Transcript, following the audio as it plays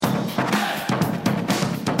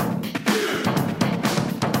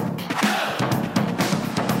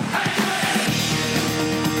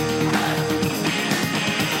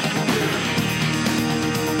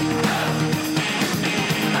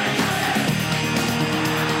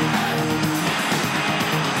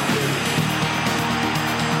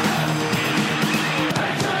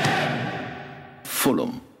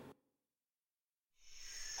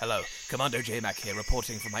Commando J-Mac here,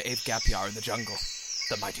 reporting from my 8th gap year in the jungle.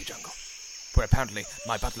 The mighty jungle. Where apparently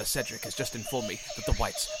my butler Cedric has just informed me that the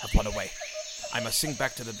Whites have won away. I must sing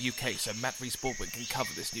back to the UK so Matt Reese-Baldwin can cover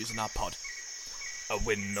this news in our pod. A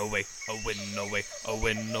win away, a win away, a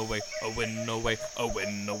win away, a win away, a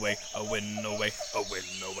win away, a win away, a win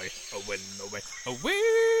away, a win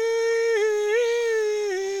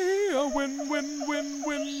away, a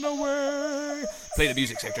win away. Play the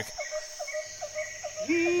music, Cedric.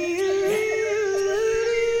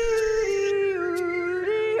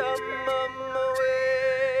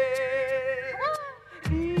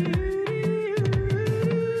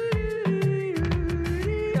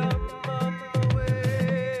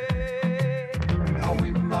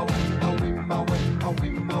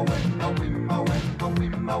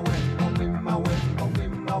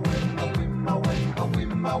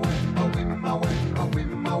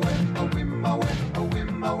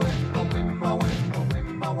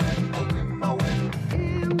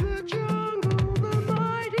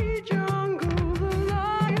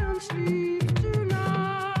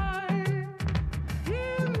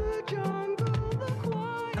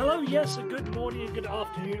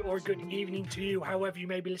 Or good evening to you, however you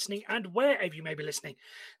may be listening and wherever you may be listening.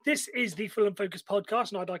 This is the Fulham Focus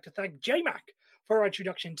podcast, and I'd like to thank J-Mac for our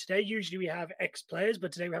introduction today. Usually we have ex-players,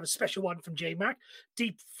 but today we have a special one from J-Mac,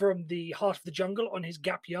 deep from the heart of the jungle on his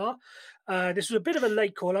gap year. This was a bit of a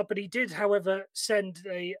late call-up, but he did, however, send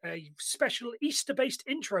a special Easter-based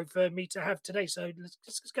intro for me to have today, so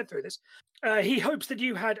let's get through this. He hopes that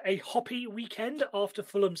you had a hoppy weekend after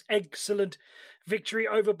Fulham's excellent victory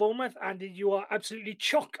over Bournemouth, and you are absolutely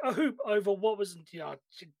chock-a-hoop over what was...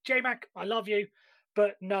 J-Mac, I love you,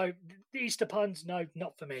 but no, the Easter puns, no,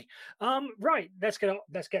 not for me. Right, let's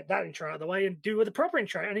get that intro out of the way and do the proper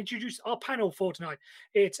intro and introduce our panel for tonight.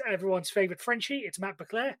 It's everyone's favourite Frenchie, it's Matt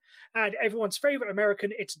Beclair, and everyone's favourite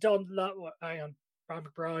American, it's Don Brian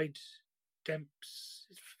McBride,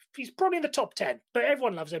 he's probably in the top 10, but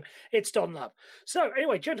everyone loves him. It's Don Love. So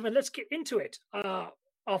anyway, gentlemen, let's get into it.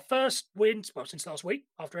 Our first win, well, since last week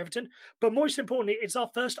after Everton, but most importantly, it's our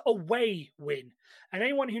first away win. And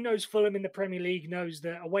anyone who knows Fulham in the Premier League knows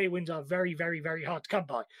that away wins are very, very, very hard to come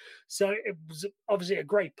by. So it was obviously a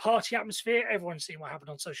great party atmosphere. Everyone's seen what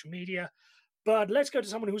happened on social media. But let's go to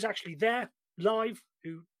someone who was actually there live,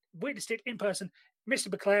 who witnessed it in person. Mr.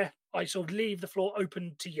 Beclair, I sort of leave the floor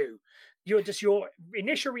open to you. Your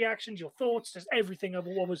initial reactions, your thoughts, just everything of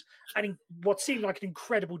what seemed like an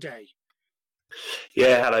incredible day.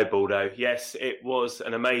 Yeah, hello, Baldo. Yes, it was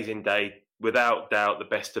an amazing day. Without doubt, the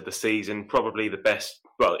best of the season. Probably the best.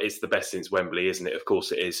 Well, it's the best since Wembley, isn't it? Of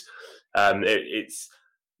course it is. It's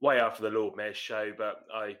way after the Lord Mayor's show, but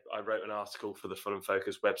I wrote an article for the Fulham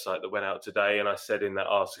Focus website that went out today, and I said in that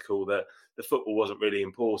article that the football wasn't really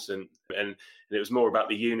important, and it was more about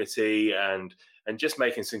the unity and just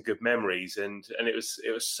making some good memories. And it was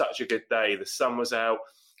such a good day. The sun was out.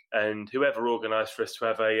 And whoever organised for us to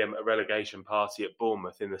have a relegation party at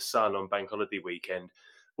Bournemouth in the sun on Bank Holiday weekend,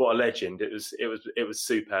 what a legend! It was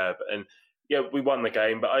superb, and yeah, we won the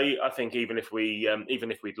game. But I think even if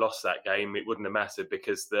we'd lost that game, it wouldn't have mattered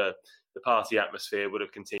because the party atmosphere would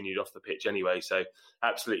have continued off the pitch anyway. So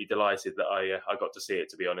absolutely delighted that I got to see it,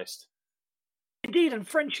 to be honest. Indeed, and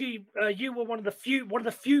Frenchie, you were one of the few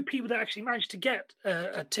people that actually managed to get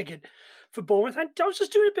a ticket for Bournemouth. And I was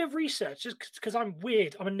just doing a bit of research, just because I'm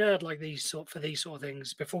weird. I'm a nerd like these sort of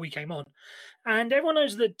things before we came on. And everyone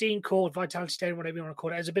knows that Dean Court, Vitality Stadium, whatever you want to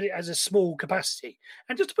call it, has a small capacity.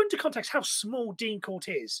 And just to put into context how small Dean Court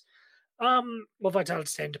is, Vitality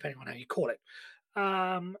Stadium, depending on how you call it.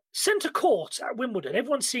 Centre Court at Wimbledon.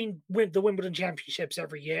 Everyone's seen the Wimbledon Championships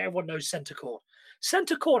every year. Everyone knows Centre Court.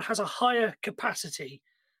 Centre Court has a higher capacity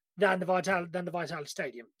than the Vitality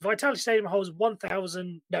Stadium. Vitality Stadium holds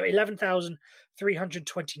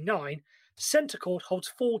 11,329. Centre Court holds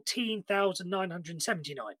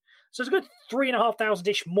 14,979. So it's a good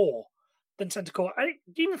 3,500-ish more than Centre Court. And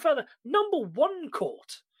even further, number one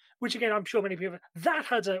court, which again, I'm sure many people, that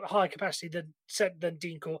has a higher capacity than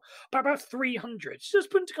Dean Court, by about 300.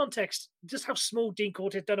 Just put into context just how small Dean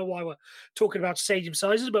Court is. Don't know why we're talking about stadium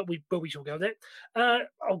sizes, but we shall go there.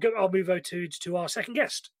 I'll move over to our second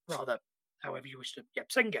guest, rather, however you wish to.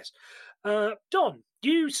 Yep, second guest. Don,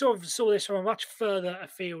 you sort of saw this from a much further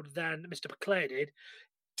afield than Mr. Beclair did.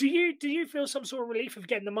 Do you feel some sort of relief of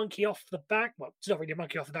getting the monkey off the back? Well, it's not really a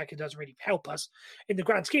monkey off the back. It doesn't really help us in the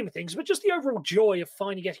grand scheme of things, but just the overall joy of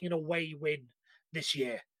finally getting an away win this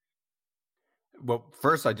year. Well,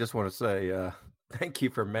 first, I just want to say thank you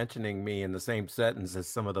for mentioning me in the same sentence as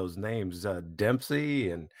some of those names, Dempsey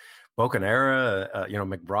and Bocanera,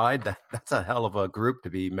 McBride. That's a hell of a group to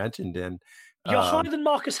be mentioned in. You're higher than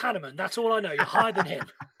Marcus Hanneman. That's all I know. You're higher than him.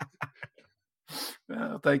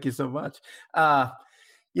 Well, thank you so much.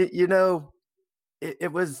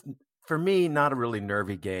 It was, for me, not a really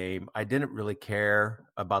nervy game. I didn't really care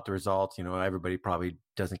about the results. Everybody probably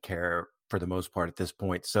doesn't care for the most part at this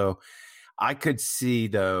point. So I could see,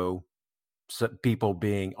 though, people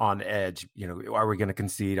being on edge. Are we going to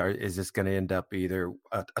concede? Is this going to end up either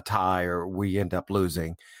a tie or we end up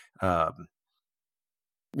losing?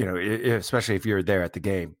 Especially if you're there at the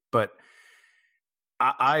game. But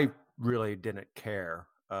I really didn't care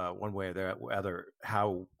one way or the other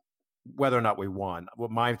whether or not we won. What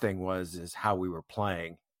my thing is how we were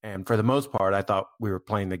playing. And for the most part, I thought we were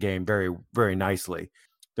playing the game very, very nicely.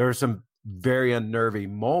 There are some very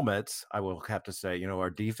unnerving moments, I will have to say. Our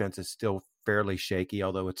defense is still fairly shaky,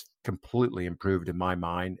 although it's completely improved in my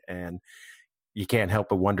mind. And you can't help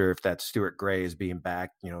but wonder if that Stuart Gray is being back.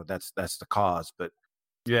 That's the cause. But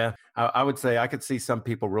yeah, I would say I could see some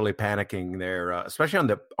people really panicking there, especially on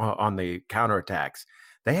the counterattacks.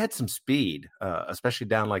 They had some speed, especially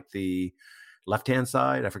down like the left-hand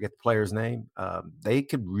side. I forget the player's name. They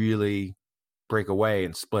could really break away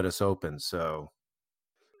and split us open. So,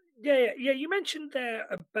 yeah. You mentioned there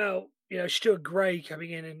about Stuart Gray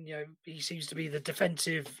coming in, and he seems to be the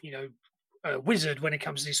defensive wizard when it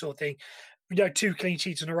comes to this sort of thing. 2 clean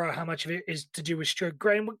sheets in a row. How much of it is to do with Stuart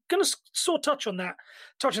Gray? And we're going to sort of touch on that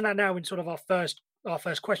now in sort of our first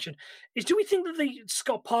question is, do we think that the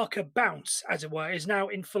Scott Parker bounce, as it were, is now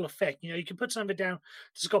in full effect? You can put some of it down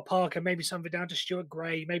to Scott Parker, maybe some of it down to Stuart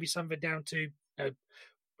Gray, maybe some of it down to,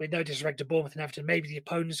 with no disrespect to Bournemouth and Everton, maybe the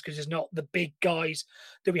opponents, because there's not the big guys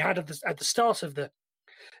that we had at the start of the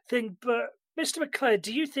thing. But Mr. McClare,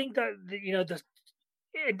 do you think that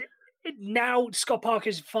now Scott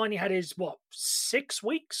Parker's finally had his 6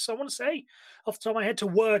 weeks, I want to say, off the top of my head, to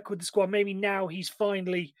work with the squad? Maybe now he's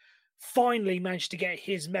finally managed to get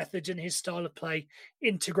his methods and his style of play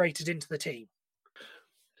integrated into the team.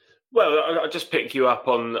 Well, I'll just pick you up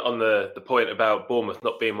on the point about Bournemouth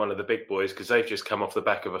not being one of the big boys, because they've just come off the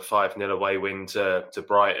back of a 5-0 away win to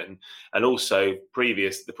Brighton. And also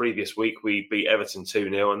the previous week, we beat Everton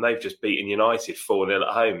 2-0, and they've just beaten United 4-0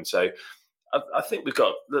 at home. So I think we've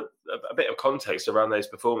got a bit of context around those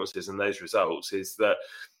performances and those results, is that,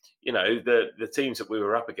 the teams that we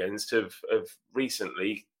were up against have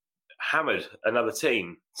recently hammered another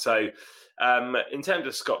team. So in terms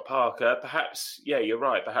of Scott Parker, perhaps, yeah, you're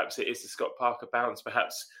right. Perhaps it is the Scott Parker bounce.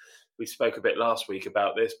 Perhaps we spoke a bit last week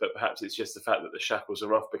about this, but perhaps it's just the fact that the shackles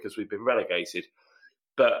are off because we've been relegated.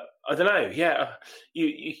 But I don't know. Yeah,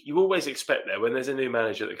 you always expect there, when there's a new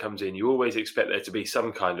manager that comes in, you always expect there to be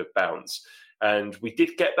some kind of bounce. And we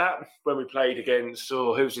did get that when we played against,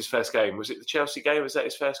 who was his first game? Was it the Chelsea game? Was that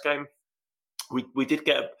his first game? We did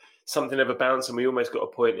get something of a bounce, and we almost got a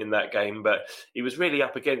point in that game. But he was really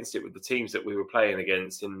up against it with the teams that we were playing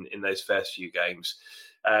against in those first few games.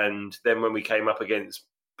 And then when we came up against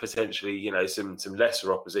potentially, some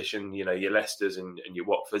lesser opposition, your Leicesters and your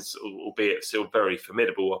Watfords, albeit still very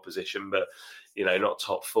formidable opposition, but not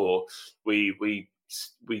top four, we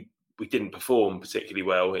didn't perform particularly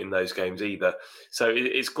well in those games either. So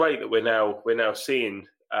it's great that we're now seeing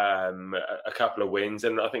a couple of wins,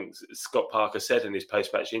 and I think Scott Parker said in his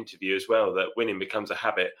post-match interview as well that winning becomes a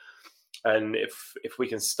habit. And if we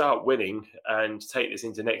can start winning and take this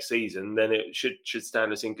into next season, then it should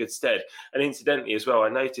stand us in good stead. And incidentally as well, I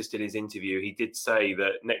noticed in his interview, he did say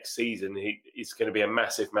that next season it's going to be a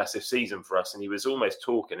massive, massive season for us. And he was almost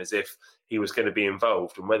talking as if he was going to be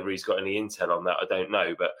involved. And whether he's got any intel on that, I don't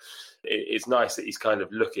know. But it's nice that he's kind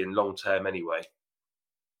of looking long-term anyway.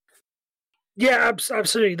 Yeah,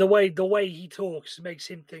 absolutely. The way he talks makes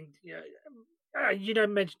him think,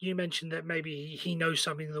 you mentioned that maybe he knows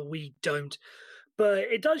something that we don't, but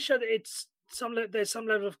it does show that there's some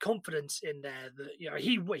level of confidence in there that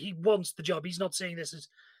he wants the job. He's not seeing this as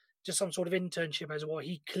just some sort of internship, as well.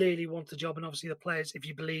 He clearly wants the job, and obviously the players, if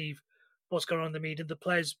you believe what's going on in the media, the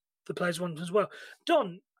players want as well.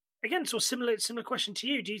 Don, again, sort of similar question to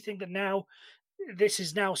you. Do you think that now this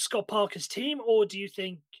is now Scott Parker's team, or do you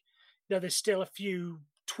think there's still a few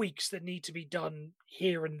tweaks that need to be done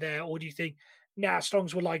here and there, or do you think, as long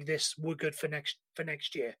as we're like this, we're good for next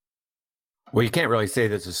year? Well, you can't really say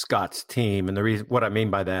this is Scott's team, and the reason, what I mean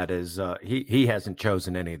by that is he hasn't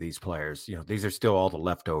chosen any of these players. These are still all the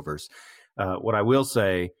leftovers. What I will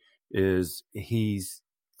say is he's,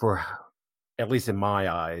 for at least in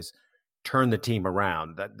my eyes, turned the team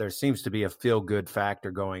around. That there seems to be a feel-good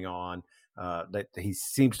factor going on. That he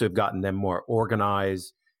seems to have gotten them more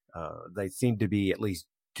organized. They seem to be at least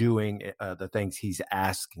doing the things he's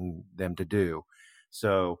asking them to do.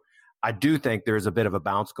 So I do think there's a bit of a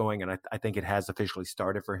bounce going, and I think it has officially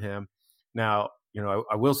started for him. Now,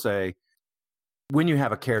 I will say, when you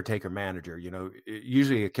have a caretaker manager,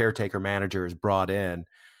 usually a caretaker manager is brought in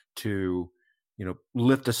to,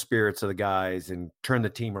 lift the spirits of the guys and turn the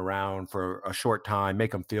team around for a short time,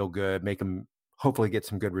 make them feel good, make them hopefully get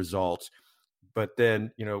some good results. But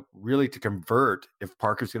then, really to convert, if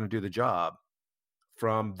Parker's going to do the job,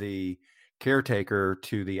 from the caretaker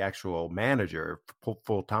to the actual manager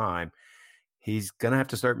full time, he's going to have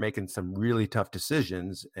to start making some really tough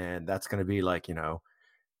decisions. And that's going to be like,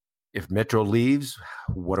 if Mitro leaves,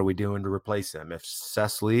 what are we doing to replace him? If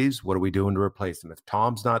Sess leaves, what are we doing to replace him? If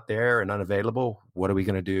Tom's not there and unavailable, what are we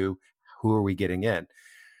going to do? Who are we getting in?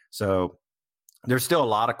 So there's still a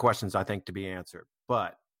lot of questions, I think, to be answered.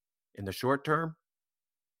 But in the short term,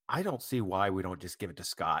 I don't see why we don't just give it to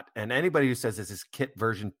Scott. And anybody who says this is Kit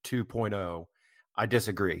version 2.0, I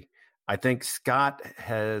disagree. I think Scott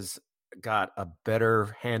has got a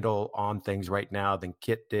better handle on things right now than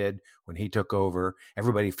Kit did when he took over.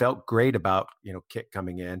 Everybody felt great about, Kit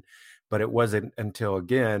coming in, but it wasn't until,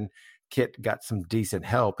 again, Kit got some decent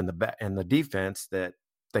help in the defense that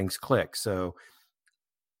things clicked. So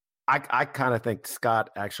I kind of think Scott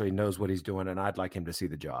actually knows what he's doing, and I'd like him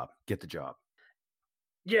to get the job.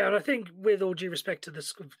 Yeah, and I think with all due respect to the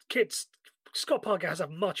Scott Parker has a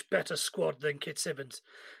much better squad than Kit Simmons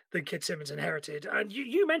inherited. And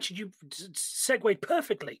you mentioned, you segued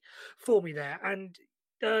perfectly for me there. And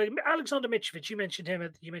Alexander Mitrovic, you mentioned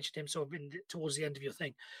him sort of towards the end of your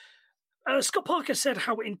thing. Scott Parker said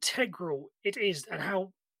how integral it is and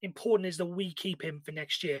how important is that we keep him for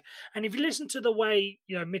next year. And if you listen to the way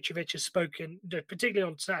Mitrovic has spoken,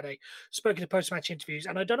 particularly on Saturday, spoken to post-match interviews,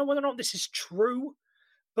 and I don't know whether or not this is true,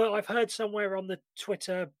 but I've heard somewhere on the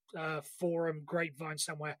Twitter forum grapevine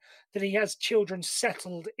somewhere that he has children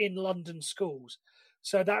settled in London schools.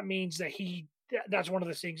 So that means that that's one of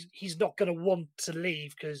the things he's not going to want to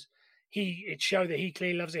leave, because it showed that he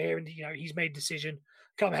clearly loves it here, and he's made a decision,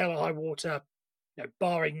 come hell or high water,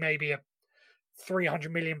 barring maybe a £300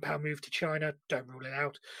 million move to China, don't rule it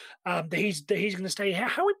out, that he's going to stay here.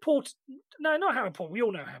 How important? No, not how important. We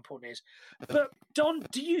all know how important it is. But Don,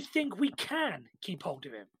 do you think we can keep hold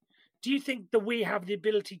of him? Do you think that we have the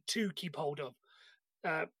ability to keep hold of?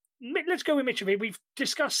 Let's go with Mitrovic. We've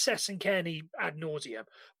discussed Sess and Kearney ad nauseum,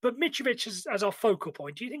 but Mitrovic as our focal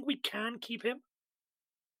point. Do you think we can keep him?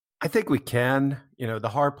 I think we can. The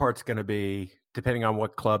hard part's going to be depending on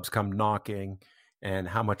what clubs come knocking and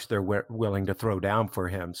how much they're willing to throw down for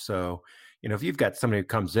him. So, if you've got somebody who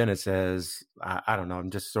comes in and says, I don't know, I'm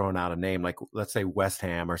just throwing out a name, like let's say West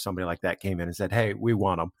Ham or somebody like that came in and said, hey, we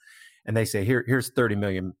want him. And they say, here's 30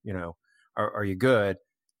 million, are you good?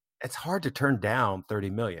 It's hard to turn down 30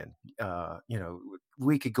 million.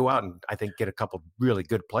 We could go out and I think get a couple really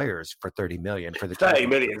good players for 30 million for the 30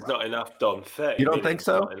 million is not enough, Don. 30 you don't think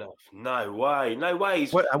so? No way. No way.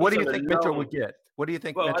 What do you think Mitchell would get? What do you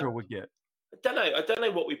think Mitchell would get? I don't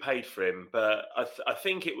know what we paid for him, but I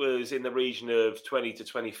think it was in the region of 20 to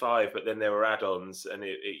 25, but then there were add-ons and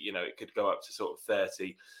it could go up to sort of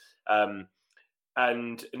 30.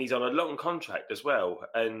 And he's on a long contract as well.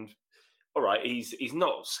 And all right, he's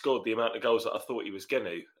not scored the amount of goals that I thought he was going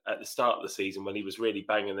to at the start of the season when he was really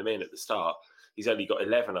banging them in at the start. He's only got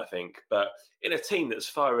 11, I think. But in a team that's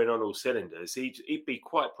firing on all cylinders, he'd be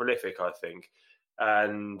quite prolific, I think.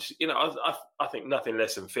 And, I think nothing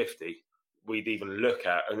less than 50 we'd even look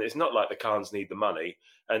at. And it's not like the Khans need the money.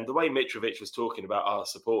 And the way Mitrovic was talking about our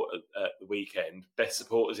support at the weekend, best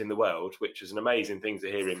supporters in the world, which was an amazing thing to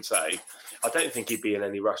hear him say, I don't think he'd be in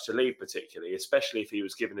any rush to leave particularly, especially if he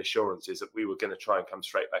was given assurances that we were going to try and come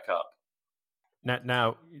straight back up.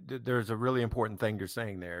 Now there's a really important thing you're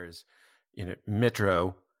saying there is,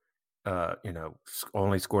 Mitro,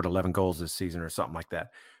 only scored 11 goals this season or something like that.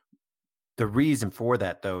 The reason for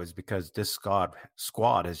that, though, is because this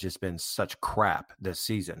squad has just been such crap this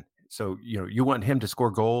season. So, you want him to score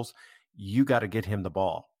goals, you got to get him the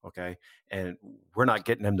ball, okay? And we're not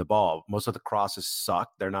getting him the ball. Most of the crosses suck.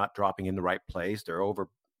 They're not dropping in the right place. They're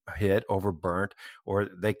overhit, overburnt, or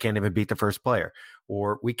they can't even beat the first player.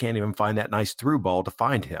 Or we can't even find that nice through ball to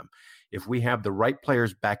find him. If we have the right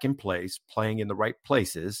players back in place, playing in the right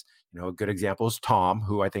places, a good example is Tom,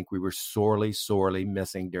 who I think we were sorely, sorely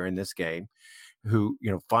missing during this game, who,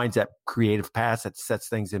 finds that creative pass that sets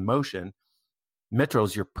things in motion.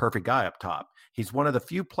 Mitro's your perfect guy up top. He's one of the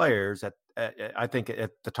few players I think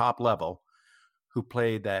at the top level who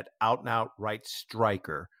played that out-and-out right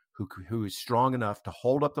striker who is strong enough to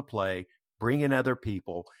hold up the play, bring in other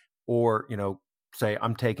people, or, say,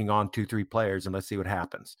 I'm taking on 2-3 players and let's see what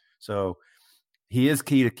happens. So he is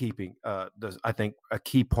key to keeping. I think a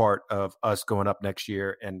key part of us going up next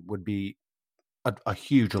year, and would be a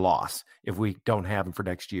huge loss if we don't have him for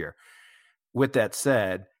next year. With that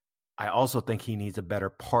said, I also think he needs a better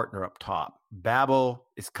partner up top. Babel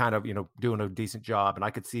is kind of, doing a decent job, and I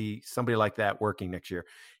could see somebody like that working next year.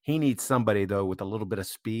 He needs somebody, though, with a little bit of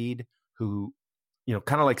speed who,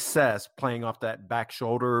 kind of like Cess, playing off that back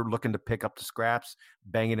shoulder, looking to pick up the scraps,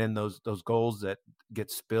 banging in those goals that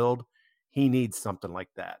get spilled. He needs something like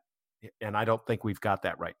that, and I don't think we've got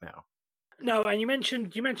that right now. No, and you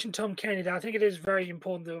mentioned Tom Kenny. I think it is very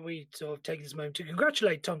important that we sort of take this moment to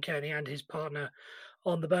congratulate Tom Kenny and his partner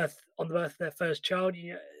on the birth of their first child.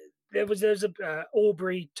 There's a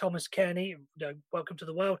Aubrey Thomas Kearney. Welcome to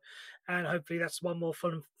the world, and hopefully that's one more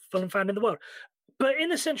Fulham fan in the world. But in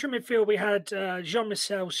the central midfield, we had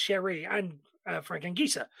Jean-Michel Seri and Frank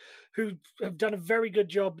Anguissa, who have done a very good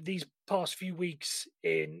job these past few weeks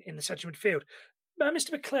in the central midfield.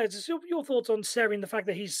 Mr. McClare, just your thoughts on Seri and the fact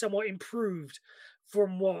that he's somewhat improved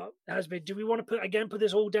from what has been? Do we want to put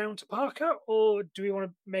this all down to Parker, or do we want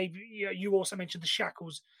to maybe, you also mentioned the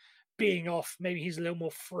shackles being off, maybe he's a little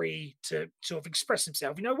more free to sort of express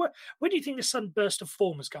himself? Where do you think the sudden burst of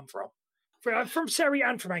form has come from? From Seri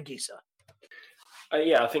and from Anguissa?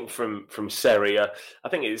 I think from Seri, I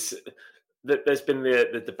think it's there's been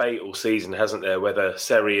the debate all season, hasn't there, whether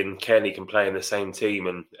Seri and Kearney can play in the same team,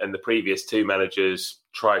 and the previous two managers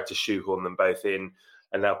tried to shoehorn them both in,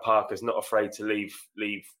 and now Parker's not afraid to leave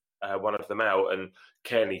one of them out, and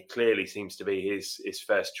Kearney clearly seems to be his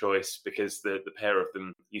first choice, because the pair of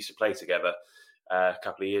them used to play together a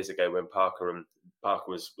couple of years ago when Parker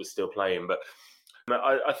was still playing. But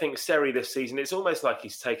I think Seri this season, it's almost like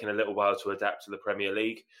he's taken a little while to adapt to the Premier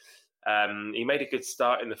League. He made a good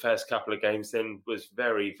start in the first couple of games, then was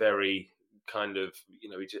very, very kind of,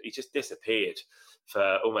 he just disappeared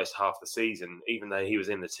for almost half the season. Even though he was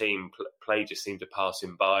in the team, play just seemed to pass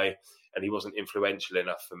him by, and he wasn't influential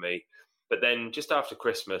enough for me. But then just after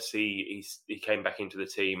Christmas, he came back into the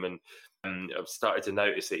team, and I've started to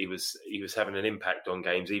notice that he was having an impact on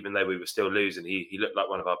games, even though we were still losing. He looked like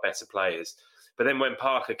one of our better players. But then when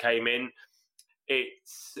Parker came in, he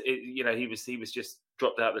was just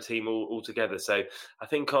dropped out of the team altogether. So I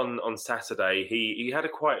think on Saturday he had a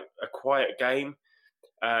quiet game,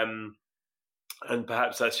 and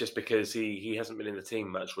perhaps that's just because he hasn't been in the team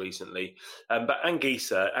much recently. But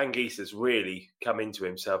Anguissa's really come into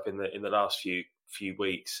himself in the last few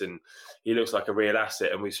weeks, and he looks like a real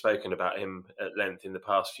asset. And we've spoken about him at length in the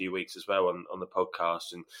past few weeks as well on the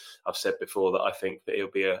podcast. And I've said before that I think that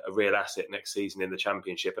he'll be a real asset next season in the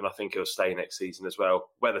Championship, and I think he'll stay next season as well.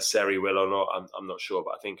 Whether Seri will or not, I'm not sure,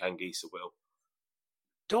 but I think Anguissa will.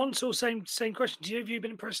 Don, so same question to you. Have you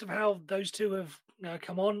been impressed of how those two have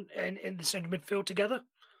come on in the central midfield together?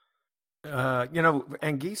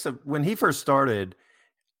 Anguissa, when he first started,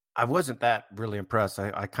 I wasn't that really impressed.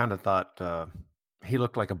 I kind of thought he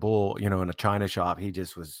looked like a bull, in a china shop. He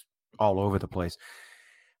just was all over the place.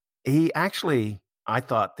 He actually, I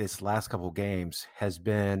thought this last couple of games has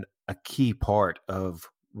been a key part of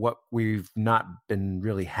what we've not been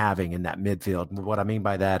really having in that midfield. And what I mean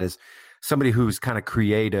by that is somebody who's kind of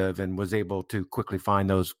creative and was able to quickly find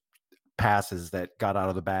those passes that got out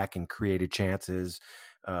of the back and created chances,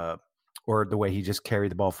 or the way he just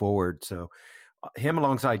carried the ball forward. So him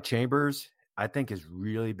alongside Chambers, I think, has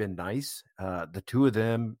really been nice. The two of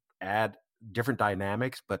them add different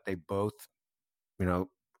dynamics, but they both,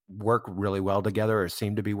 work really well together, or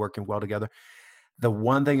seem to be working well together. The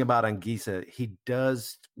one thing about Anguissa, he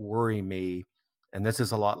does worry me, and this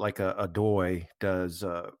is a lot like a Doy does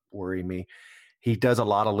worry me. He does a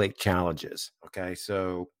lot of late challenges. Okay,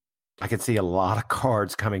 so I can see a lot of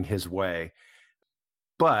cards coming his way.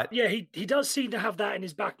 But yeah, he does seem to have that in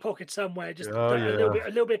his back pocket somewhere. Just a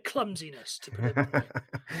little bit of clumsiness. To put it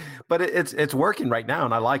but it's working right now,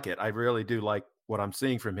 and I like it. I really do like what I'm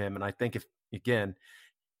seeing from him. And I think if, again,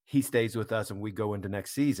 he stays with us and we go into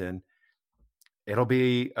next season, it'll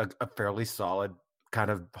be a fairly solid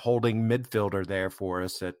kind of holding midfielder there for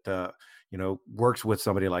us that works with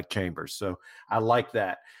somebody like Chambers. So I like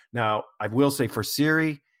that. Now I will say for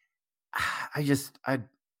Seri,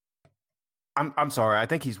 I'm sorry. I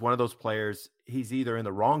think he's one of those players. He's either in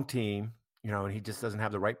the wrong team, and he just doesn't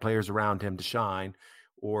have the right players around him to shine,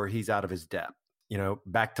 or he's out of his depth.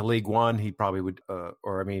 Back to League One, he probably would,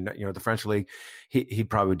 the French league, he'd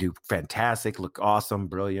probably do fantastic, look awesome,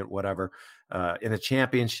 brilliant, whatever. In the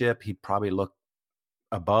Championship, he'd probably look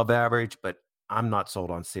above average, but I'm not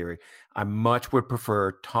sold on Seri. I much would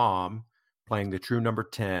prefer Tom playing the true number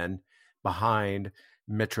 10 behind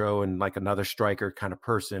Mitro and like another striker kind of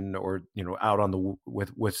person, or, you know, out on the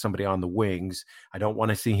with somebody on the wings. I don't want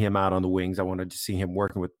to see him out on the wings. I wanted to see him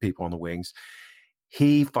working with people on the wings.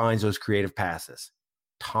 He finds those creative passes.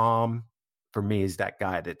 Tom, for me, is that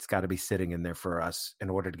guy that's got to be sitting in there for us in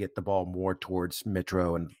order to get the ball more towards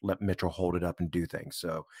Mitro and let Mitro hold it up and do things.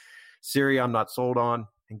 So Siri, I'm not sold on.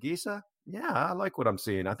 And Gisa, yeah, I like what I'm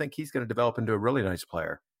seeing. I think he's going to develop into a really nice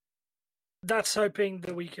player. That's hoping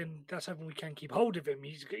we can keep hold of him.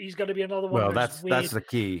 He's going to be another one. Well, of those that's the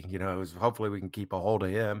key. You know, is hopefully we can keep a hold of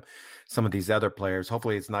him. Some of these other players,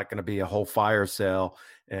 hopefully it's not going to be a whole fire sale.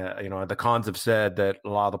 You know, the Cons have said that a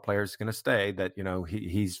lot of the players are going to stay. That, you know,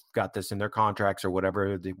 he's got this in their contracts or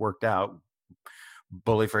whatever they worked out.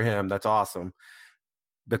 Bully for him. That's awesome.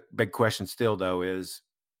 The big question still though is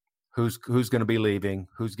who's going to be leaving?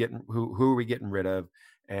 Who are we getting rid of?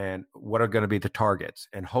 And what are going to be the targets?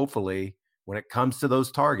 And hopefully, when it comes to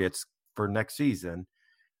those targets for next season,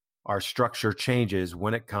 our structure changes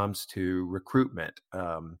when it comes to recruitment.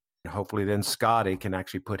 Hopefully then Scotty can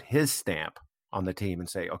actually put his stamp on the team and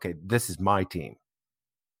say, okay, this is my team.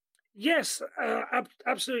 Yes,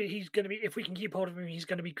 absolutely. He's going to be, if we can keep hold of him, he's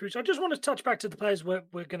going to be crucial. I just want to touch back to the players. We're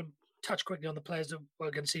going to touch quickly on the players that we're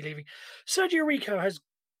going to see leaving. Sergio Rico has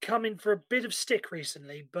come in for a bit of stick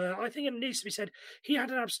recently, but I think it needs to be said he had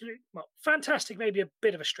an absolute, fantastic, maybe a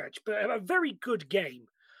bit of a stretch, but a very good game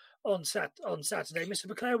on Saturday. Mr.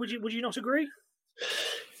 Baclair, would you not agree?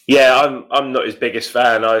 Yeah, I'm not his biggest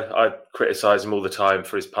fan. I criticise him all the time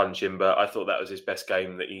for his punching, but I thought that was his best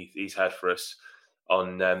game that he's had for us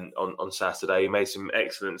on Saturday. He made some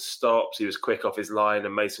excellent stops. He was quick off his line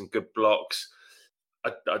and made some good blocks.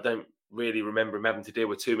 I don't really remember him having to deal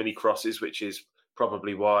with too many crosses, which is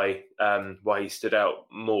probably why he stood out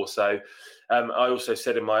more so. I also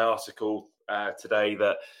said in my article today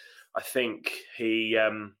that I think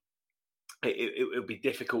it would be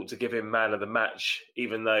difficult to give him man of the match,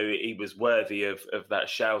 even though he was worthy of that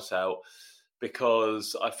shout out,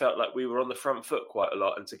 because I felt like we were on the front foot quite a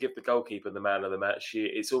lot. And to give the goalkeeper the man of the match,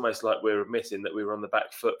 it's almost like we're admitting that we were on the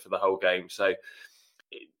back foot for the whole game. So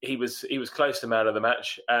he was close to man of the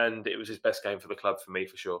match, and it was his best game for the club for me,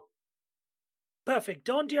 for sure. Perfect.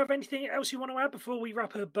 Don, do you have anything else you want to add before we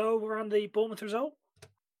wrap a bow around the Bournemouth result?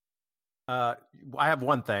 I have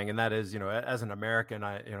one thing, and that is, as an American,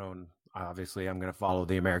 obviously I'm going to follow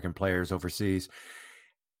the American players overseas.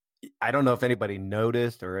 I don't know if anybody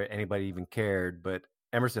noticed or anybody even cared, but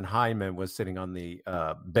Emerson Hyndman was sitting on the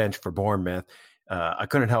bench for Bournemouth. I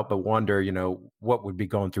couldn't help but wonder, what would be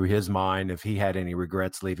going through his mind if he had any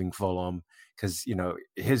regrets leaving Fulham, because,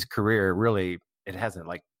 his career really, it hasn't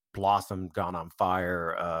blossomed, gone on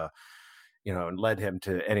fire, and led him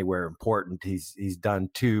to anywhere important. He's done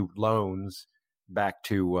 2 loans back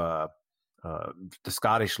to the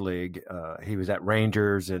Scottish League. He was at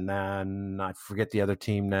Rangers, and then I forget the other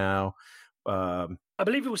team now. I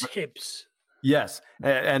believe it was Hibs. Yes,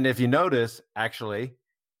 and if you notice, actually,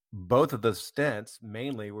 both of the stints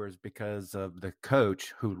mainly was because of the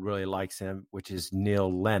coach who really likes him, which is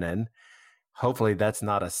Neil Lennon. Hopefully that's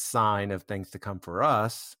not a sign of things to come for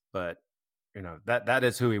us, but that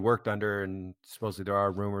is who he worked under, and supposedly there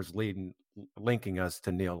are rumors linking us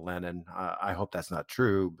to Neil Lennon. I hope that's not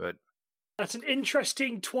true, but that's an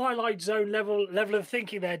interesting Twilight Zone level of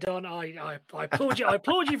thinking there, Don. I applaud you. I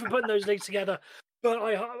applaud you for putting those links together, but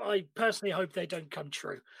I personally hope they don't come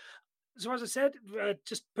true. So as I said,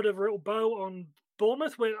 just put a little bow on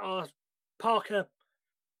Bournemouth with our Parker.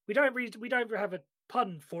 We don't have a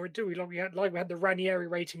pun for it, do we? We had the Ranieri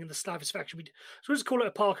rating and the Slavisfaction. So we'll just call it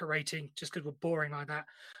a Parker rating, just because we're boring like that.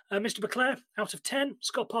 Mr. Baclair, out of 10,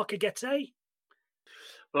 Scott Parker gets a.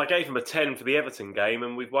 Well, I gave him a 10 for the Everton game,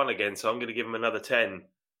 and we've won again, so I'm going to give him another 10.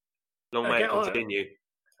 Long may it continue.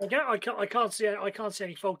 Again, I can't see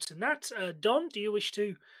any faults in that. Don, do you wish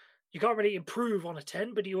to? You can't really improve on a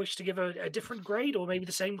 10, but do you wish to give a different grade or maybe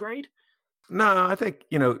the same grade? No, I think,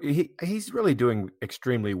 he's really doing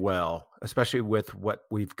extremely well, especially with what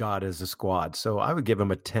we've got as a squad. So I would give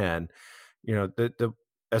him a 10.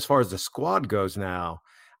 As far as the squad goes now,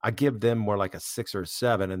 I give them more like a 6 or a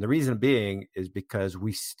 7. And the reason being is because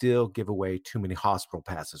we still give away too many hospital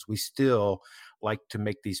passes. We still like to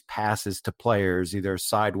make these passes to players, either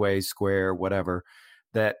sideways, square, whatever,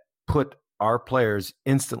 that put our players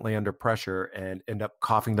instantly under pressure and end up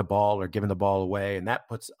coughing the ball or giving the ball away. And that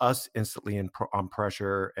puts us instantly on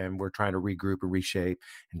pressure, and we're trying to regroup and reshape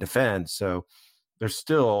and defend. So there's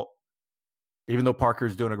still, even though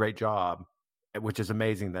Parker's doing a great job, which is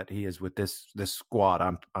amazing that he is with this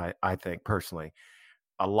squad, I think personally,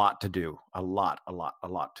 a lot to do, a lot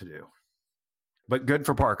to do. But good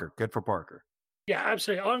for Parker. Yeah,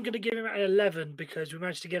 absolutely. I'm going to give him an 11 because we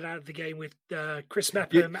managed to get out of the game with Chris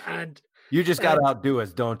Mepham and. You just got to outdo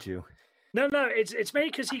us, don't you? No, it's me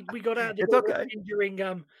because we got out of the It's game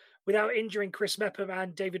okay. without injuring Chris Mepham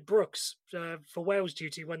and David Brooks for Wales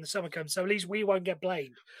duty when the summer comes. So at least we won't get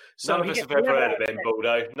blamed. So None of us have ever heard of them,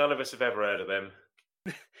 Baldo. None of us have ever heard of them.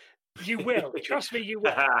 You will. Trust me, you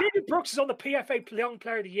will. David Brooks is on the PFA Young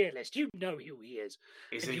Player of the Year list. You know who he is.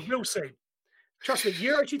 Is and he? You will soon. Trust me,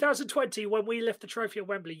 Euro 2020, when we lift the trophy at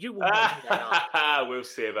Wembley, you will know who they are. We'll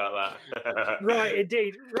see about that. Right,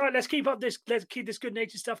 indeed. Right, let's keep this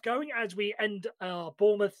good-natured stuff going as we end our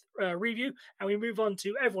Bournemouth review and we move on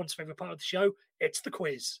to everyone's favourite part of the show. It's the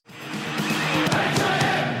quiz.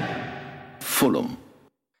 Fulham.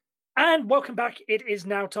 And welcome back. It is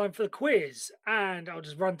now time for the quiz. And I'll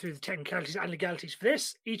just run through the technicalities and legalities for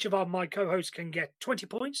this. Each of my co-hosts can get 20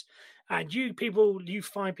 points. And you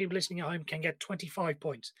fine people listening at home, can get 25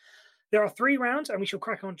 points. There are 3 rounds, and we shall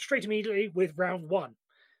crack on straight immediately with round 1.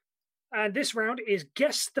 And this round is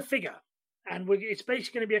Guess the Figure. And it's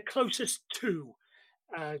basically going to be a closest to.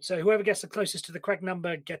 So whoever gets the closest to the correct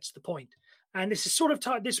number gets the point. And this is sort of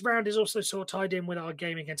tied. This round is also sort of tied in with our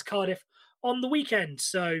game against Cardiff on the weekend.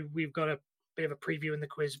 So we've got a bit of a preview in the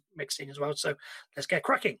quiz mixing as well. So let's get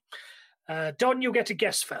cracking. Don, you'll get to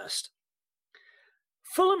guess first.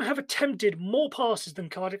 Fulham have attempted more passes than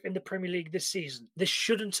Cardiff in the Premier League this season. This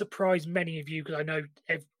shouldn't surprise many of you because I know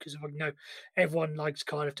everyone likes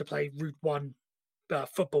Cardiff to play Route 1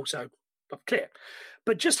 football, so I'm clear.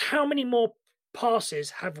 But just how many more passes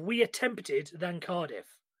have we attempted than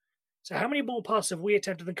Cardiff? So how many more passes have we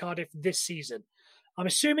attempted than Cardiff this season? I'm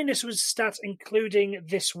assuming this was stats including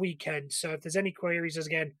this weekend. So if there's any queries,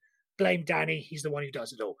 again, blame Danny. He's the one who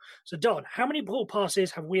does it all. So Don, how many more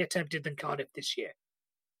passes have we attempted than Cardiff this year?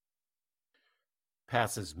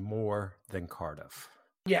 Passes more than Cardiff.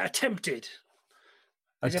 Yeah, attempted.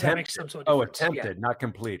 Attempted, not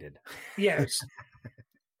completed. Yes.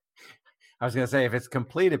 I was going to say, if it's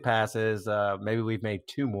completed passes, maybe we've made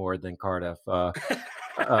 2 more than Cardiff.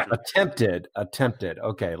 Attempted.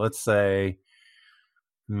 Okay, let's say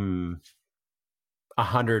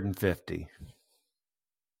 150.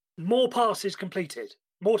 More passes completed.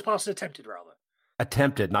 More passes attempted, rather.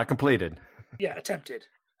 Attempted, not completed. Yeah, attempted.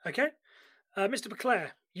 Okay. Mr. McClare,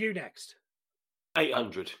 you next.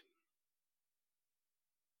 800.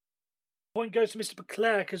 Point goes to Mr.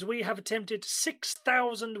 McClare because we have attempted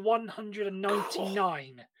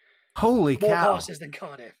 6,199. Holy more cow. passes than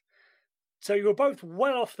Cardiff. So you were both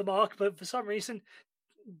well off the mark, but for some reason,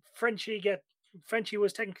 Frenchie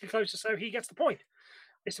was technically closer, so he gets the point.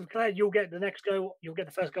 Mr. McClare, you'll get the next go. You'll get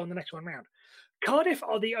the first go on the next one round. Cardiff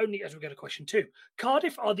are the only, as we go to question 2,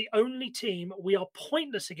 Cardiff are the only team we are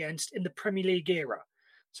pointless against in the Premier League era.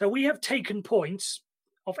 So we have taken points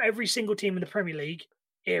of every single team in the Premier League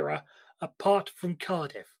era apart from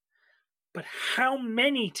Cardiff. But how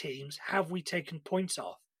many teams have we taken points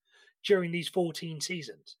off during these 14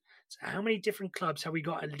 seasons? So how many different clubs have we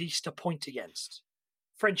got at least a point against?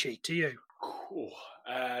 Frenchie, to you.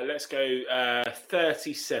 Let's go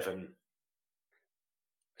 37.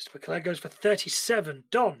 Mr. McClare goes for 37.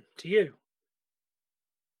 Don, to you.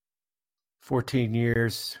 14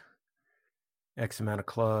 years, X amount of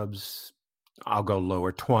clubs. I'll go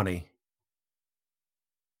lower, 20.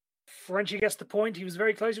 Frenchie gets the point. He was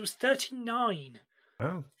very close. It was 39.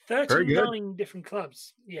 Oh, 39 different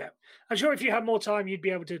clubs. Yeah. I'm sure if you had more time, you'd be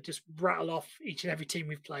able to just rattle off each and every team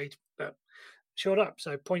we've played, but short up.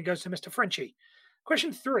 So point goes to Mr. Frenchie.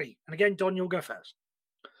 Question 3. And again, Don, you'll go first.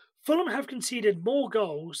 Fulham have conceded more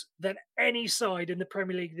goals than any side in the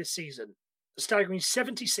Premier League this season, a staggering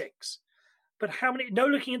 76. But how many, no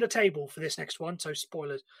looking at the table for this next one, so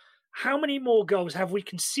spoilers, how many more goals have we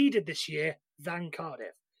conceded this year than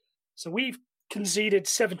Cardiff? So we've conceded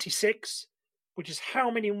 76, which is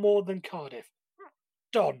how many more than Cardiff?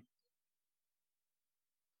 Don.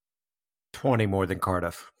 20 more than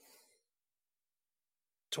Cardiff.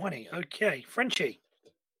 20, okay. Frenchie.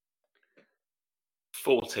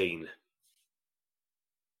 14.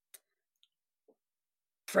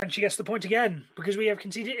 Frenchie gets the point again because we have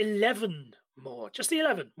conceded 11 more. Just the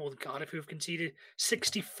 11 more than Cardiff, who have conceded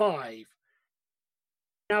 65.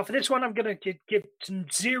 Now, for this one, I'm going to give some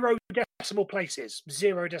 0 decimal places.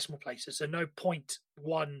 0 decimal places, so no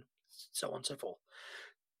 0.1, so on and so forth.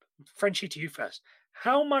 Frenchie, to you first.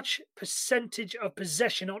 How much percentage of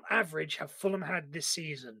possession on average have Fulham had this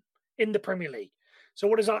season in the Premier League? So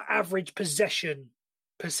what is our average possession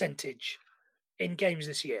percentage in games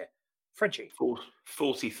this year? Frenchie?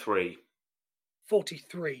 43.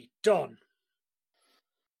 43. Don?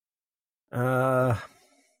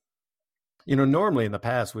 Normally in the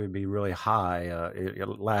past we'd be really high.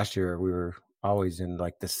 Last year we were always in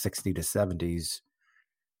like the 60 to 70s.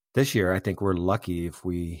 This year I think we're lucky if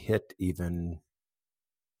we hit even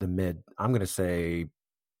the mid. I'm going to say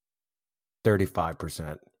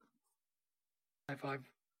 35%. 5.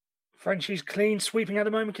 Frenchie's clean sweeping at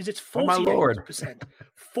the moment because it's 48%. Oh, my Lord.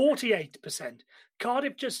 48%.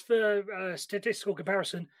 Cardiff, just for statistical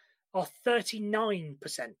comparison, are 39%.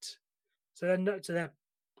 So they're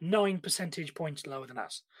 9 percentage points lower than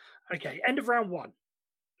us. Okay, end of round 1.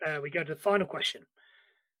 We go to the final question.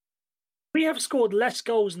 We have scored less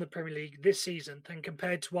goals in the Premier League this season than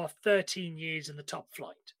compared to our 13 years in the top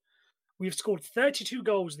flight. We've scored 32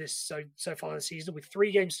 goals so far this season with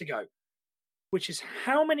 3 games to go, which is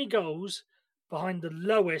how many goals behind the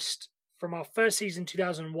lowest from our first season,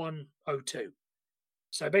 2001-02.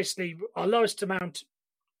 So basically, our lowest amount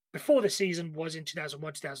before the season was in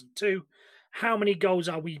 2001-2002. How many goals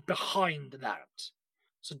are we behind that?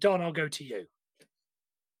 So, Don, I'll go to you.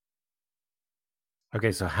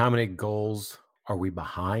 Okay, so how many goals are we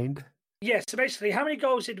behind? Yeah, so basically, how many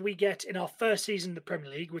goals did we get in our first season in the Premier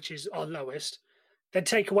League, which is our lowest? Then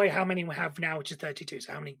take away how many we have now, which is 32.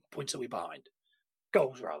 So how many points are we behind?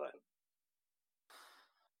 Goals, rather.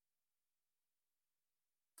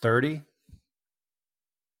 30?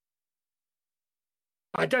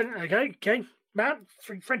 I don't. Okay. Matt,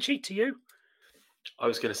 Frenchie, to you. I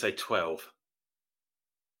was going to say 12.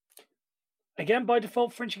 Again, by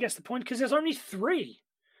default, Frenchie gets the point because there's only 3.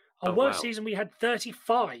 Our worst season, we had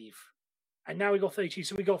 35. And now we got 32.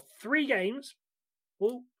 So we got 3 games.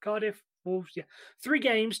 Well, Cardiff, Wolves, yeah. 3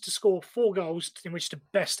 games to score 4 goals in which to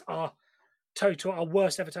best our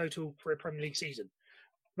worst ever total for a Premier League season.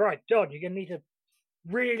 Right, Don, you're going to need to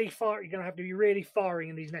really fire. You're going to have to be really firing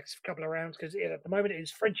in these next couple of rounds because at the moment it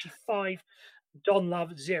is Frenchie 5, Don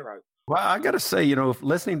Love 0. Well, I got to say,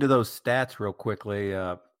 listening to those stats real quickly,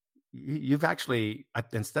 you've actually,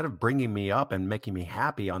 instead of bringing me up and making me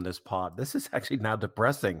happy on this pod, this is actually now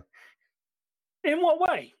depressing. In what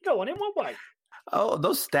way? Go on, in what way? Oh,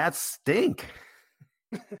 those stats stink.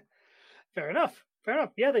 Fair enough.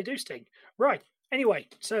 Yeah, they do stink. Right. Anyway,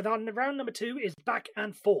 so then round number 2 is back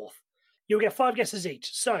and forth. You'll get 5 guesses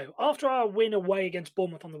each. So after our win away against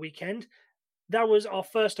Bournemouth on the weekend, that was our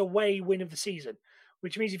first away win of the season,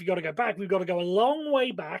 which means if you've got to go back, we've got to go a long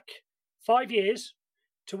way back, 5 years,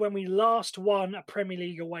 to when we last won a Premier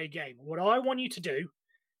League away game. What I want you to do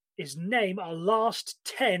is name our last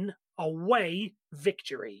 10 away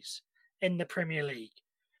victories in the Premier League.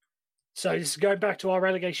 So this is going back to our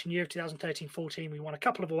relegation year of 2013-14. We won a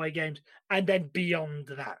couple of away games, and then beyond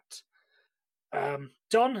that.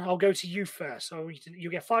 Don, I'll go to you first. So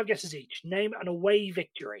you'll get 5 guesses each. Name an away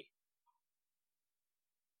victory.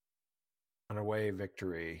 An away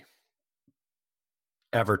victory.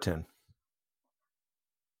 Everton.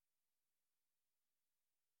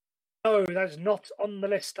 No, that is not on the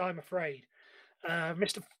list, I'm afraid.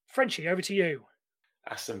 Mr. Frenchie, over to you.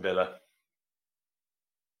 Aston Villa.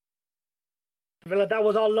 Villa, that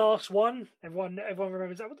was our last one. Everyone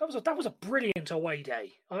remembers that was a brilliant away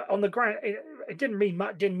day. On the ground, it didn't mean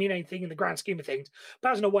anything in the grand scheme of things.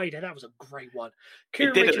 But as an away day, that was a great one.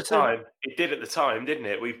 It did at the time. It did at the time, didn't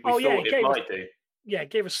it? We thought it might do. Yeah, it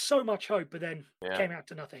gave us so much hope, but then came out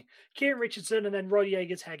to nothing. Kieran Richardson and then Roddy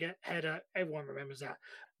Yeager's header. Everyone remembers that.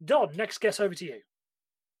 Don, next guess over to you.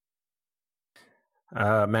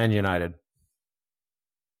 Man United.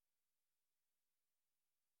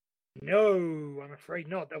 No, I'm afraid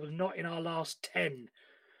not. That was not in our last 10.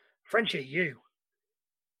 Frenchie, you.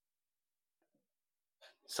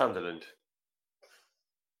 Sunderland.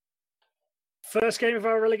 First game of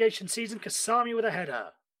our relegation season, Kasami with a header.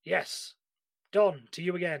 Yes. Don, to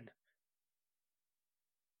you again.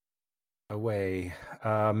 Away.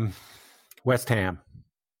 West Ham.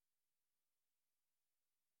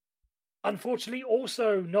 Unfortunately,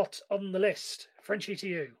 also not on the list. Frenchie, to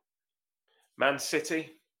you. Man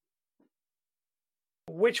City.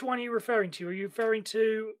 Which one are you referring to? Are you referring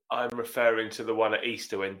to... I'm referring to the one at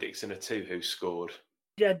Easter when Dixon Atuhu scored.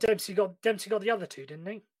 Yeah, Dempsey got the other 2, didn't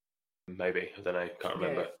he? Maybe. I don't know. Can't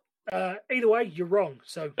remember. Either way, you're wrong.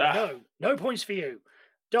 So no points for you.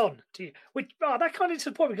 Don, to you. That kind of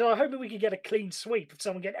disappointed because I was hoping we could get a clean sweep if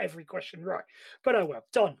someone get every question right. But oh well.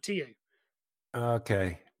 Don, to you.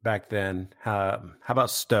 Okay. Back then. How about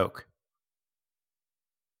Stoke?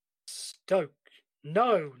 Stoke.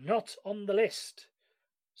 No, not on the list.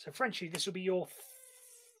 So, Frenchie, this will be your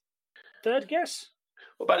 3rd guess?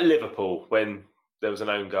 What about Liverpool when there was an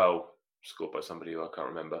own goal scored by somebody who I can't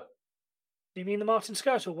remember? Do you mean the Martin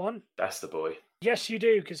Skirtle one? That's the boy. Yes, you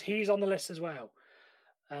do, because he's on the list as well.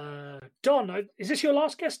 Don, is this your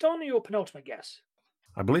last guess, Don, or your penultimate guess?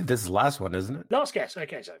 I believe this is the last one, isn't it? Last guess.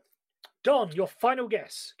 Okay, so Don, your final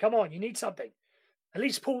guess. Come on, you need something. At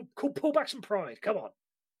least pull back some pride. Come on.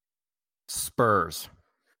 Spurs.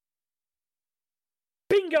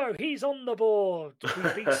 Bingo! He's on the board.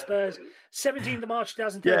 We beat Spurs 17th of March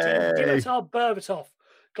 2013. Dimitar Berbatov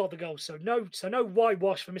got the goal. So no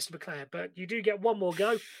whitewash for Mr. McClare, but you do get one more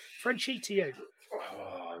go. Frenchie, to you.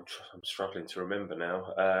 Oh, I'm struggling to remember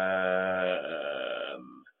now.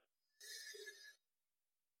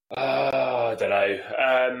 I don't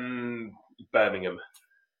know. Birmingham.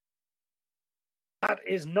 That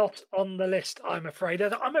is not on the list, I'm afraid.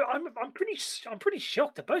 I'm pretty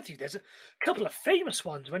shocked at both of you. There's a couple of famous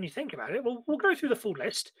ones when you think about it. We'll go through the full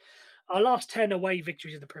list. Our last 10 away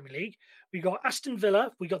victories in the Premier League. We got Aston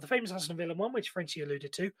Villa. We got the famous Aston Villa one, which Frenchie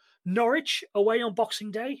alluded to. Norwich away on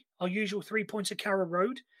Boxing Day. Our usual 3 points at Carrow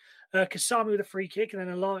Road. Kasami with a free kick and then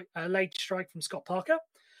a late strike from Scott Parker.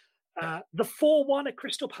 The 4-1 at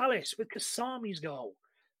Crystal Palace with Kasami's goal.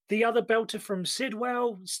 The other belter from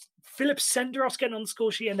Sidwell, Philip Senderos getting on the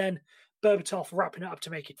score sheet, and then Berbatov wrapping it up to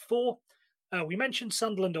make it 4. We mentioned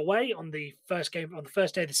Sunderland away on the first day of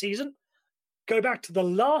the season. Go back to the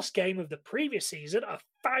last game of the previous season, a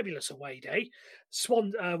fabulous away day.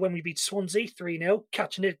 When we beat Swansea 3-0,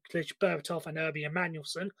 Kacaniklic, Berbatov, and Herbie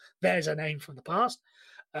Emanuelson. There's a name from the past.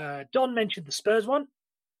 Don mentioned the Spurs one.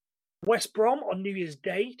 West Brom on New Year's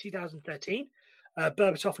Day 2013.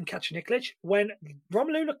 Berbatov and Kacaniklic, when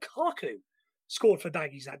Romelu Lukaku scored for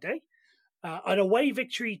Baggies that day. An away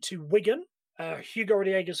victory to Wigan, Hugo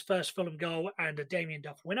Rodriguez's first Fulham goal and a Damien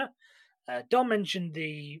Duff winner. Don mentioned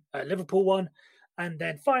the Liverpool one. And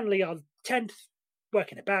then finally, our 10th,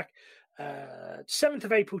 working it back, 7th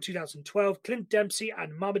of April 2012, Clint Dempsey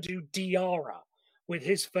and Mamadou Diarra with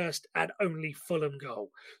his first and only Fulham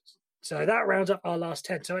goal. So that rounds up our last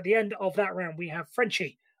 10. So at the end of that round, we have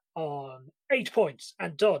Frenchie on 8 points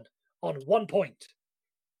and Don on 1 point.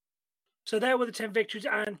 So there were the 10 victories.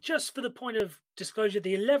 And just for the point of disclosure,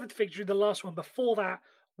 the 11th victory, the last one before that,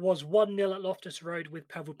 was 1-0 at Loftus Road with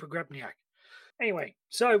Pavel Pogrebniak. Anyway,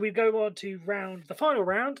 so we go on to the final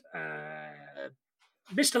round.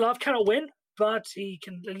 Mr. Love cannot win, but he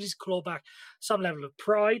can at least claw back some level of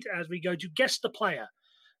pride as we go to guess the player.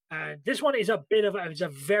 And this one is a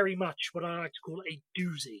very much what I like to call a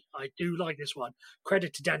doozy. I do like this one.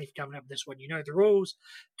 Credit to Danny for coming up with this one. You know the rules.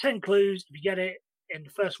 10 clues. If you get it in the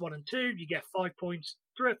first 1 and 2, you get 5 points.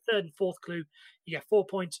 Third and fourth clue, you get 4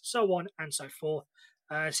 points, so on and so forth.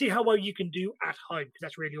 See how well you can do at home, because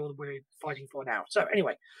that's really all that we're fighting for now. So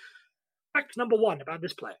anyway, fact number 1 about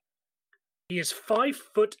this player. He is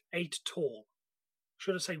 5'8" tall.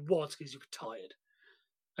 Should I say was, because he's retired.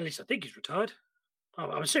 At least I think he's retired.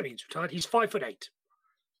 I'm assuming he's retired. He's 5'8".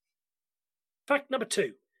 Fact number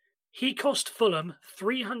 2. He cost Fulham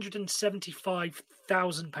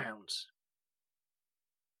 £375,000.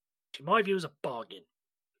 Which in my view is a bargain.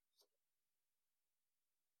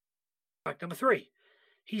 Fact number 3.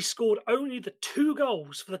 He scored only the 2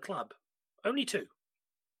 goals for the club. Only 2.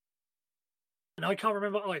 And I can't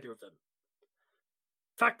remember either of them.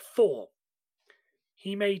 Fact 4.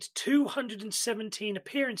 He made 217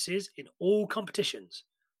 appearances in all competitions.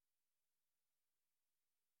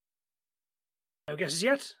 No guesses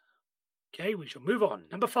yet? Okay, we shall move on.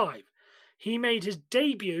 Number 5. He made his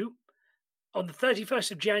debut on the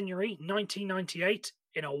 31st of January 1998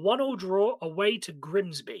 in a 1-1 draw away to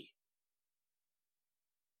Grimsby.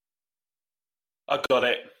 I got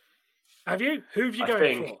it. Have you? Who have you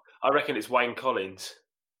going for? I reckon it's Wayne Collins.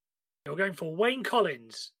 You're going for Wayne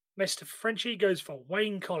Collins. Mr. Frenchie goes for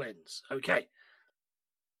Wayne Collins. Okay.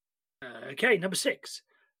 Okay, number 6.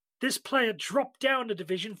 This player dropped down a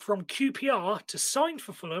division from QPR to sign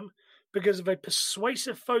for Fulham because of a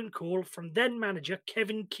persuasive phone call from then manager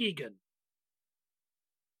Kevin Keegan.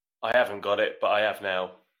 I haven't got it, but I have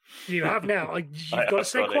now. You have now. You've got to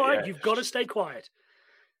stay quiet. Yeah. You've got to stay quiet.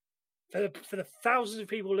 For the thousands of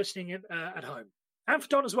people listening at home. And for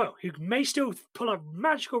Don as well, who may still pull a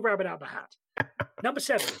magical rabbit out of the hat. Number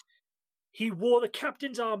 7. He wore the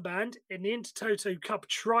captain's armband in the Intertoto Cup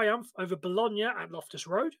triumph over Bologna at Loftus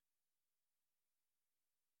Road.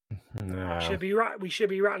 No. We should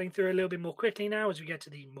be rattling through a little bit more quickly now as we get to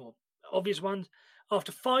the more obvious ones.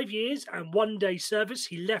 After 5 years and 1 day service,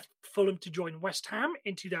 he left Fulham to join West Ham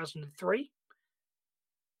in 2003.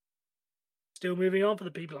 Still moving on for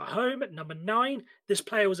the people at home. At number 9, this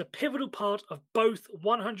player was a pivotal part of both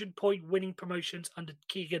 100-point winning promotions under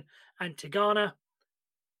Keegan and Tigana.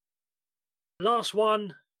 Last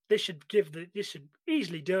one, This should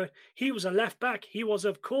easily do it. He was a left back. He was,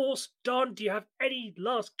 of course, Don. Do you have any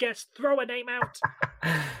last guess? Throw a name out.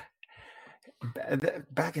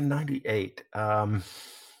 Back in '98, a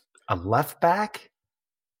left back.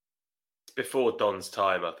 Before Don's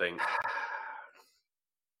time, I think.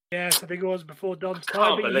 Yes, I think it was before Don's I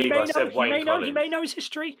time. can't believe I said Wayne Collins. You may know his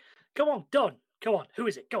history. Go on, Don. Go on. Who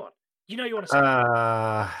is it? Go on. You know you want to say.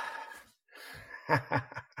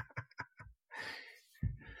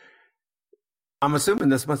 I'm assuming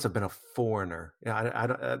this must have been a foreigner. Yeah, I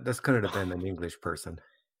don't. This couldn't have been an English person.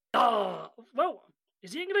 Oh, well,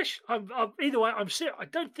 is he English? Either way, I'm sure. I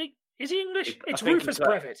don't think. Is he English? It's Rufus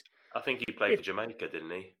Brevett. I think he played for Jamaica, didn't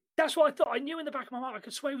he? That's what I thought. I knew in the back of my mind. I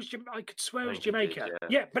could swear it was Jamaica.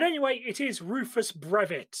 Yeah, but anyway, it is Rufus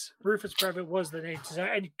Brevett. Rufus Brevett was the name to say.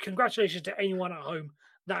 And congratulations to anyone at home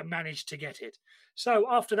that managed to get it. So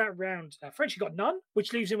after that round, Frenchie got none,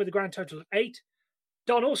 which leaves him with a grand total of 8.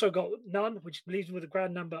 Don also got none, which leaves him with a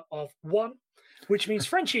grand number of 1, which means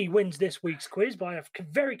Frenchie wins this week's quiz by a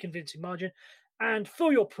very convincing margin. And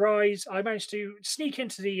for your prize, I managed to sneak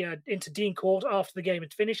into Dean Court after the game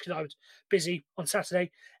had finished because I was busy on Saturday.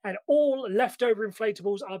 And all leftover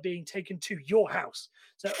inflatables are being taken to your house.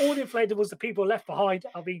 So all the inflatables that people left behind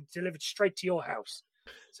are being delivered straight to your house.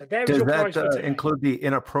 So there is your prize for today. Does that include the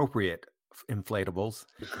inappropriate inflatables?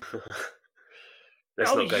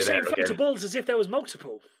 Let's not go there again. Inflatables as if there was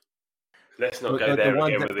multiple. Let's not go there again. The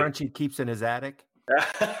ones again that Frenchie keeps in his attic.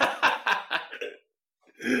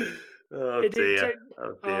 Oh dear!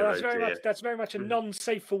 That's very much a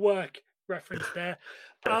non-safe for work reference there.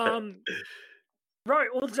 Right,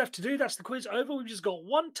 all that's left to do. That's the quiz over. We've just got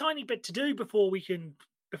one tiny bit to do before we can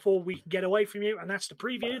get away from you, and that's to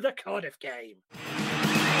preview the Cardiff game.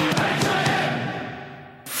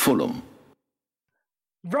 Fulham.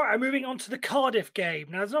 Right, I'm moving on to the Cardiff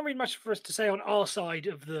game. Now, there's not really much for us to say on our side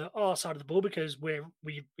of the ball because we've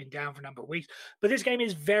been down for a number of weeks. But this game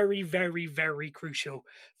is very, very, very crucial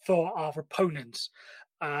for our opponents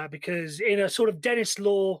because in a sort of Dennis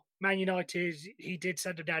Law, Man United, he did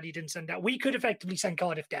send them down, he didn't send down. We could effectively send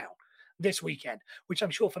Cardiff down this weekend, which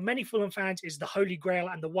I'm sure for many Fulham fans is the holy grail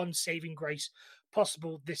and the one saving grace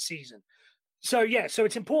possible this season. So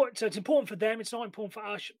it's important. So it's important for them. It's not important for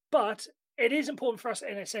us, but it is important for us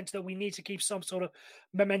in a sense that we need to keep some sort of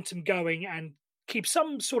momentum going and keep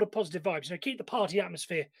some sort of positive vibes, keep the party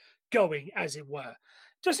atmosphere going, as it were.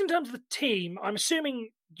 Just in terms of the team, I'm assuming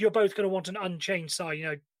you're both going to want an unchanged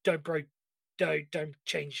side, don't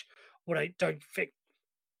change don't fix.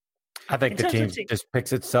 I think the team just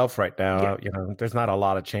picks itself right now. Yeah. There's not a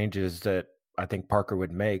lot of changes that I think Parker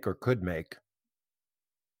would make or could make.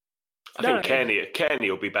 I think Kearney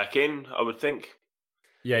will be back in, I would think.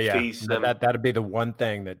 Yeah. That'd be the one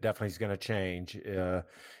thing that definitely is going to change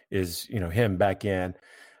is him back in.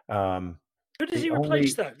 Who does he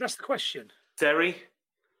replace though? That's the question. Seri?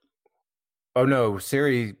 Oh no,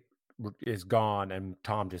 Seri is gone, and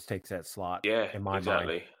Tom just takes that slot. Yeah, in my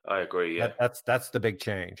exactly. mind. I agree. Yeah, that's the big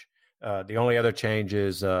change. The only other change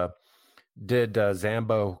is did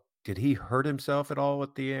Zambo? Did he hurt himself at all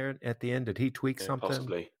at the end? Did he tweak something?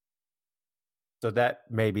 Possibly. So that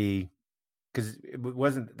maybe. Because it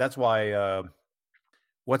wasn't. That's why.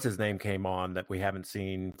 What's his name came on that we haven't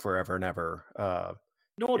seen forever and ever.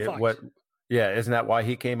 Nordveit. Yeah, isn't that why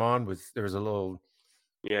he came on? There was a little.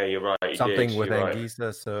 Yeah, you're right. Something with Anguissa,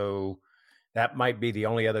 right. So that might be the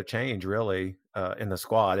only other change really in the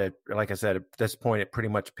squad. Like I said, at this point, it pretty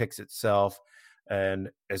much picks itself. And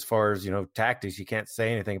as far as tactics, you can't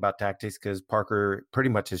say anything about tactics because Parker pretty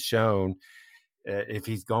much has shown if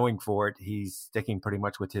he's going for it, he's sticking pretty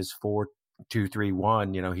much with his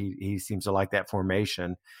 4-2-3-1. He seems to like that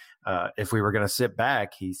formation. If we were going to sit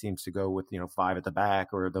back, he seems to go with 5 at the back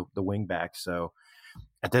or the wing back. So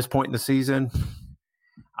at this point in the season,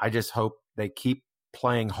 I just hope they keep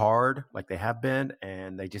playing hard like they have been,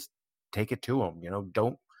 and they just take it to them.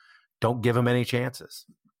 Don't give them any chances.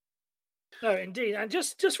 No, indeed. And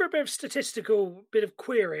just for a bit of statistical bit of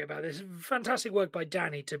query about this, fantastic work by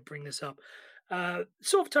Danny to bring this up.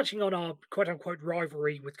 Sort of touching on our quote-unquote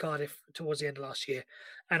rivalry with Cardiff towards the end of last year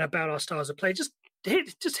and about our styles of play. Just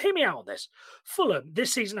hear me out on this. Fulham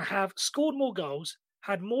this season have scored more goals,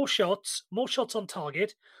 had more shots on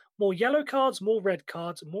target, more yellow cards, more red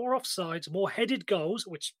cards, more offsides, more headed goals,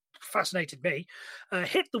 which fascinated me,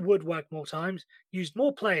 hit the woodwork more times, used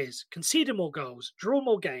more players, conceded more goals, drawn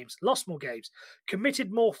more games, lost more games,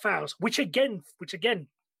 committed more fouls, which again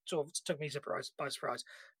sort of took me by surprise.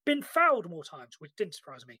 Been fouled more times, which didn't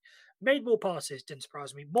surprise me. Made more passes, didn't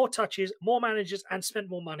surprise me. More touches, more managers, and spent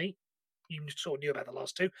more money. You sort of knew about the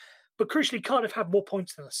last two. but crucially, Cardiff have more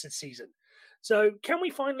points than us this season. So can we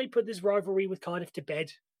finally put this rivalry with Cardiff to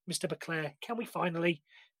bed, Mr. Beclair? Can we finally?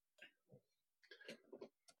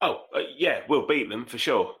 Oh, yeah, we'll beat them for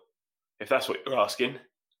sure, if that's what you're asking.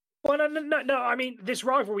 Well, no. I mean, this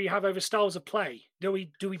rivalry you have over styles of play. Do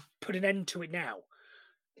we put an end to it now?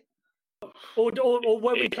 Or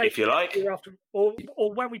when we play, if you like, after, or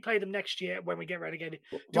when we play them next year when we get relegated.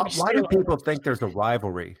 Why do people think there's a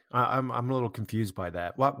rivalry? I'm a little confused by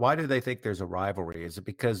that. Why do they think there's a rivalry? Is it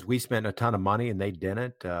because we spent a ton of money and they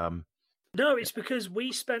didn't? No, it's because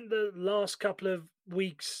we spent the last couple of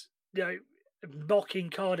weeks,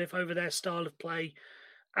 mocking Cardiff over their style of play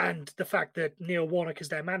and the fact that Neil Warnock is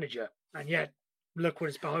their manager, and yet look what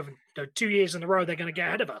it's behaving. 2 years in a row, they're going to get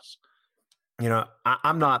ahead of us.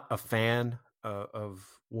 I'm not a fan of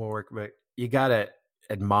Warwick, but you got to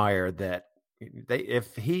admire that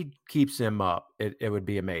if he keeps him up, it would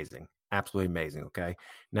be amazing. Absolutely amazing. Okay.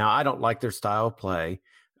 Now, I don't like their style of play.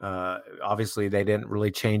 Obviously, they didn't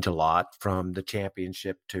really change a lot from the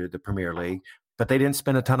Championship to the Premier League, but they didn't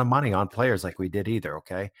spend a ton of money on players like we did either.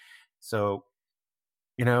 Okay. So,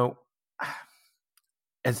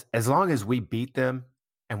 as long as we beat them,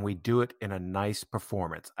 and we do it in a nice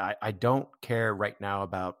performance. I don't care right now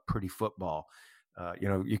about pretty football.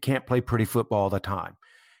 You can't play pretty football all the time.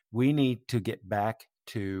 We need to get back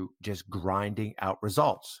to just grinding out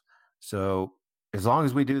results. So as long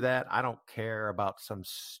as we do that, I don't care about some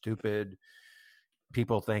stupid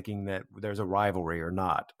people thinking that there's a rivalry or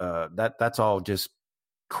not. That's all just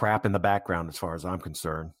crap in the background as far as I'm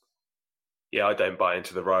concerned. Yeah, I don't buy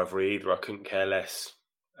into the rivalry either. I couldn't care less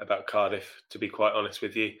about Cardiff, to be quite honest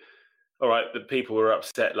with you. All right, the people were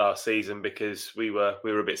upset last season because we were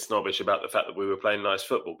a bit snobbish about the fact that we were playing nice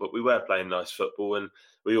football, but we were playing nice football and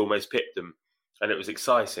we almost pipped them, and it was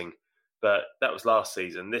exciting. But that was last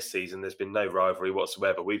season. This season, there's been no rivalry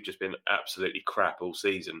whatsoever. We've just been absolutely crap all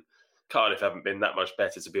season. Cardiff haven't been that much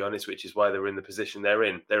better, to be honest, which is why they're in the position they're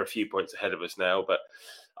in. They're a few points ahead of us now, but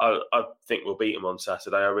I think we'll beat them on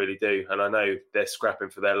Saturday. I really do. And I know they're scrapping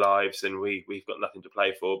for their lives and we've got nothing to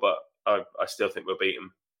play for, but I still think we'll beat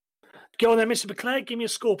them. Go on then, Mr. Beclair. Give me a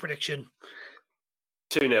score prediction.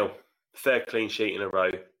 2-0. Third clean sheet in a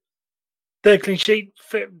row. Third clean sheet.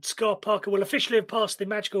 Scott Parker will officially have passed the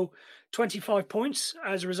magical 25 points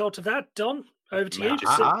as a result of that. Don, over to you.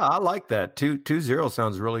 I like that. 2-0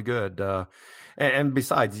 sounds really good. And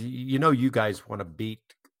besides, you guys want to beat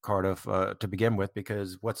Cardiff to begin with,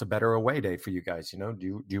 because what's a better away day for you guys?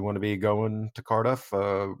 Do you want to be going to Cardiff,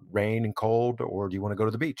 rain and cold, or do you want to go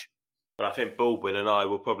to the beach? Well, I think Baldwin and I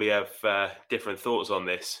will probably have different thoughts on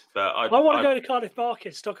this. But I want to go to Cardiff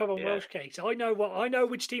Market, stock up on Welsh cakes. I know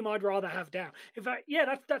which team I'd rather have down. In fact,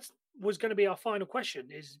 that was going to be our final question: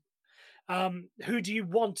 is who do you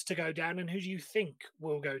want to go down, and who do you think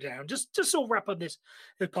will go down? Just sort of wrap up this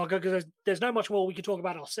podcast, because there's not much more we can talk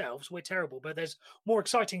about ourselves. We're terrible, but there's more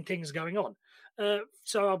exciting things going on.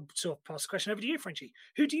 So I'll sort of pass the question over to you, Frenchie.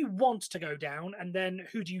 Who do you want to go down, and then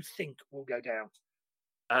who do you think will go down?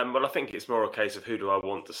 Well, I think it's more a case of who do I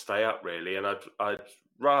want to stay up, really, and I'd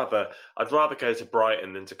rather go to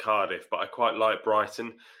Brighton than to Cardiff, but I quite like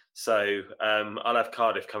Brighton, so I'll have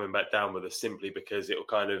Cardiff coming back down with us simply because it will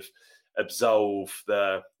kind of absolve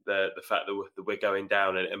the fact that we're going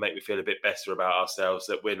down, and make me feel a bit better about ourselves,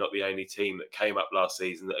 that we're not the only team that came up last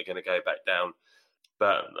season that are going to go back down.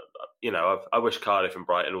 But I wish Cardiff and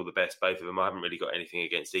Brighton all the best, both of them. I haven't really got anything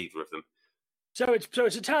against either of them. So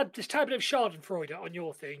it's a tad bit of Schadenfreude on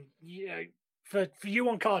your thing, for you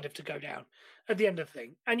want Cardiff to go down at the end of the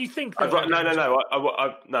thing, and you think that no,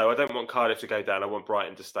 I don't want Cardiff to go down. I want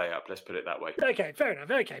Brighton to stay up. Let's put it that way. Okay, fair enough.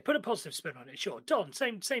 Okay, put a positive spin on it. Sure, Don,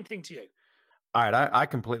 same thing to you. All right, I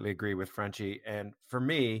completely agree with Frenchie, and for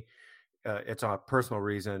me, it's on a personal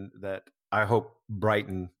reason that I hope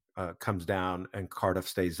Brighton comes down and Cardiff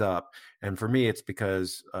stays up. And for me, it's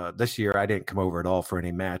because this year I didn't come over at all for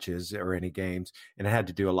any matches or any games, and it had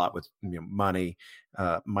to do a lot with money.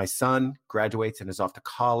 My son graduates and is off to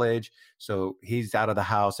college, so he's out of the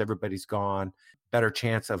house. Everybody's gone. Better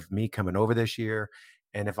chance of me coming over this year.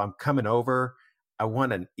 And if I'm coming over, I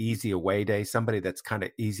want an easy away day, somebody that's kind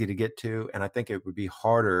of easy to get to. And I think it would be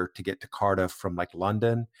harder to get to Cardiff from like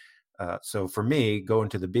London. So for me, going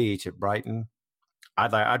to the beach at Brighton,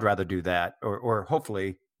 I'd rather do that, or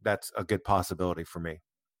hopefully that's a good possibility for me.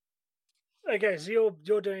 Okay, so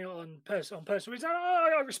you're doing it on personal reasons.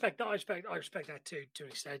 I respect that. I respect that too, to an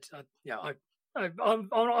extent. I'm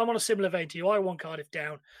on a similar vein to you. I want Cardiff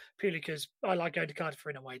down purely because I like going to Cardiff for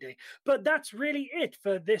an away day. But that's really it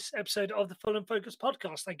for this episode of the Fulham Focus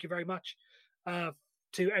podcast. Thank you very much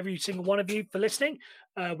to every single one of you for listening.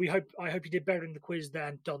 I hope you did better in the quiz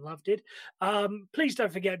than Don Love did. Please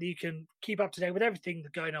don't forget that you can keep up to date with everything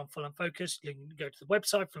that's going on Fulham Focus. You can go to the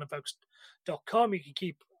website, fulhamfocus.com. You can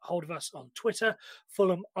keep hold of us on Twitter,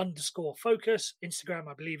 Fulham_Focus. Instagram,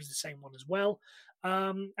 I believe, is the same one as well.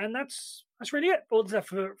 And that's really it. All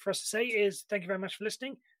that's left for us to say is thank you very much for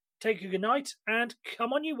listening. Take a good night, and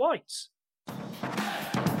come on, you Whites.